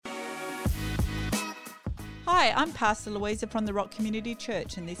Hi, I'm Pastor Louisa from the Rock Community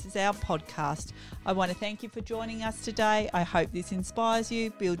Church, and this is our podcast. I want to thank you for joining us today. I hope this inspires you,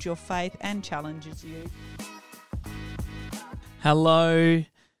 builds your faith, and challenges you. Hello,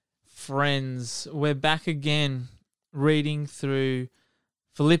 friends. We're back again reading through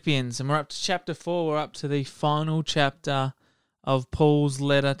Philippians, and we're up to chapter 4. We're up to the final chapter of Paul's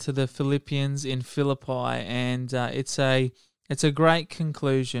letter to the Philippians in Philippi, and it's a great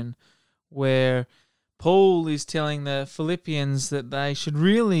conclusion where Paul is telling the Philippians that they should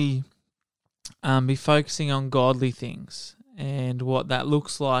really be focusing on godly things and what that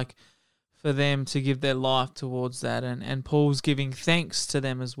looks like for them to give their life towards that. And Paul's giving thanks to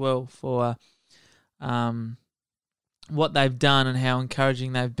them as well for what they've done and how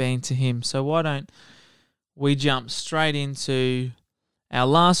encouraging they've been to him. So why don't we jump straight into our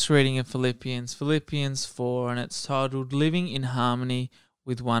last reading of Philippians 4, and it's titled Living in Harmony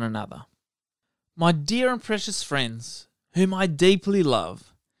with One Another. My dear and precious friends, whom I deeply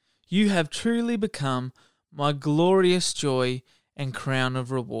love, you have truly become my glorious joy and crown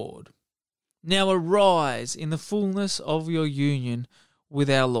of reward. Now arise in the fullness of your union with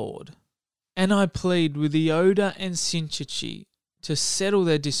our Lord. And I plead with Euodia and Syntyche to settle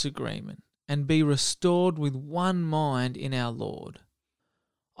their disagreement and be restored with one mind in our Lord.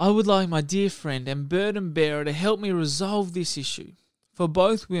 I would like my dear friend and burden bearer to help me resolve this issue, for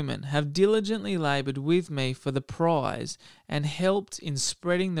both women have diligently laboured with me for the prize and helped in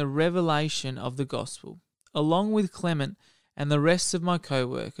spreading the revelation of the gospel, along with Clement and the rest of my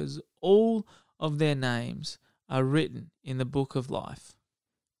co-workers. All of their names are written in the book of life.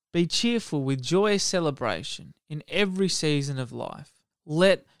 Be cheerful with joyous celebration in every season of life.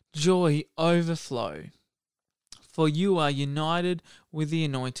 Let joy overflow, for you are united with the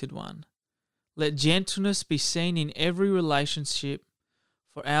Anointed One. Let gentleness be seen in every relationship,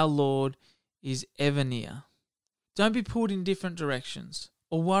 for our Lord is ever near. Don't be pulled in different directions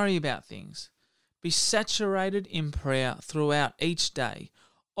or worry about things. Be saturated in prayer throughout each day,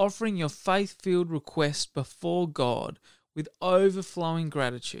 offering your faith-filled requests before God with overflowing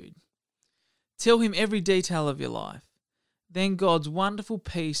gratitude. Tell him every detail of your life. Then God's wonderful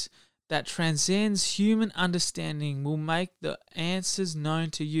peace that transcends human understanding will make the answers known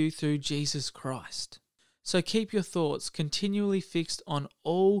to you through Jesus Christ. So keep your thoughts continually fixed on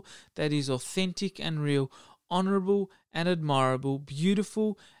all that is authentic and real, honourable and admirable,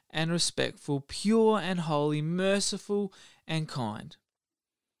 beautiful and respectful, pure and holy, merciful and kind.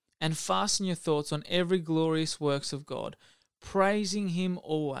 And fasten your thoughts on every glorious works of God, praising him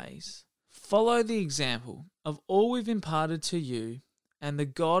always. Follow the example of all we've imparted to you, and the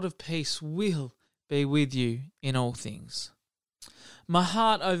God of peace will be with you in all things. My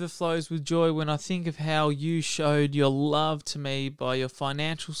heart overflows with joy when I think of how you showed your love to me by your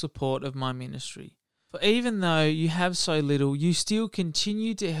financial support of my ministry. For even though you have so little, you still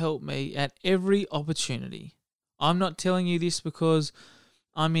continue to help me at every opportunity. I'm not telling you this because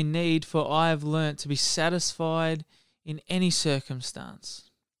I'm in need, for I have learnt to be satisfied in any circumstance.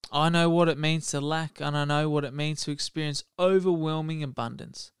 I know what it means to lack, and I know what it means to experience overwhelming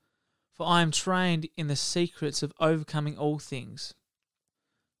abundance. For I am trained in the secrets of overcoming all things,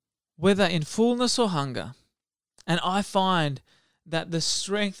 whether in fullness or hunger, and I find that the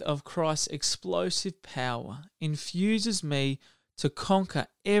strength of Christ's explosive power infuses me to conquer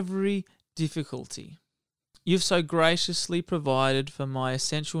every difficulty. You've so graciously provided for my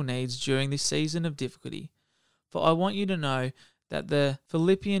essential needs during this season of difficulty, for I want you to know that the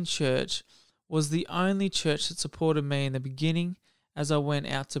Philippian church was the only church that supported me in the beginning as I went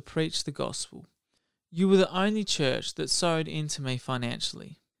out to preach the gospel. You were the only church that sowed into me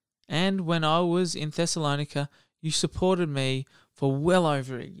financially. And when I was in Thessalonica, you supported me for well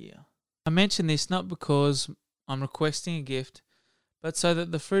over a year. I mention this not because I'm requesting a gift, but so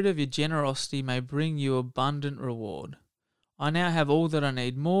that the fruit of your generosity may bring you abundant reward. I now have all that I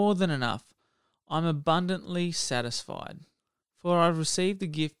need, more than enough. I'm abundantly satisfied. For I have received the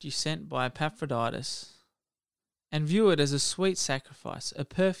gift you sent by Epaphroditus, and view it as a sweet sacrifice, a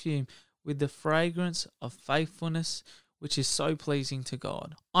perfume with the fragrance of faithfulness, which is so pleasing to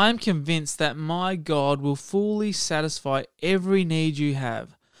God. I am convinced that my God will fully satisfy every need you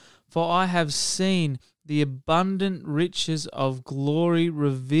have, for I have seen the abundant riches of glory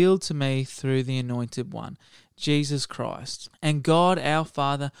revealed to me through the Anointed One, Jesus Christ. And God our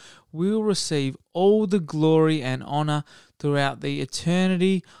Father will receive all the glory and honour throughout the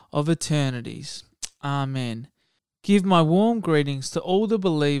eternity of eternities. Amen. Give my warm greetings to all the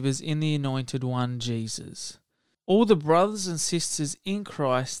believers in the Anointed One, Jesus. All the brothers and sisters in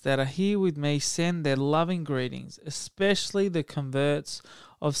Christ that are here with me send their loving greetings, especially the converts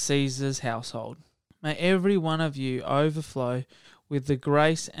of Caesar's household. May every one of you overflow with the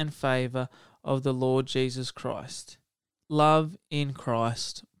grace and favour of the Lord Jesus Christ. Love in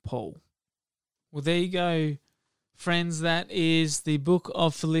Christ, Paul. Well, there you go, friends. That is the book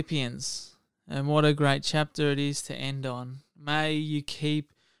of Philippians. And what a great chapter it is to end on. May you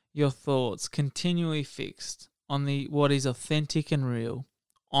keep your thoughts continually fixed on what is authentic and real,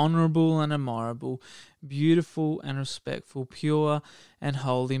 honourable and admirable, beautiful and respectful, pure and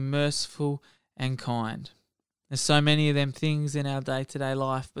holy, merciful and kind. There's so many of them things in our day-to-day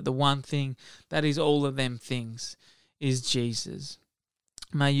life, but the one thing that is all of them things is Jesus.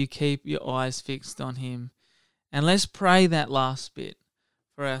 May you keep your eyes fixed on him. And let's pray that last bit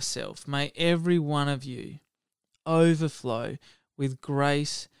for ourselves. May every one of you overflow with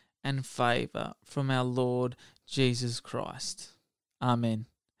grace and favour from our Lord Jesus Christ. Amen.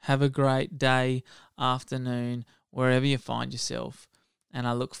 Have a great day, afternoon, wherever you find yourself. And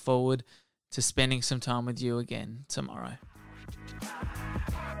I look forward to spending some time with you again tomorrow.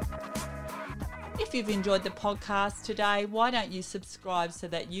 If you've enjoyed the podcast today, why don't you subscribe so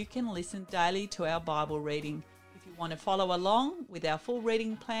that you can listen daily to our Bible reading? If you want to follow along with our full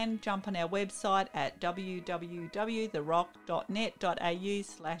reading plan, jump on our website at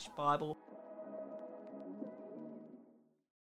www.therock.net.au/Bible.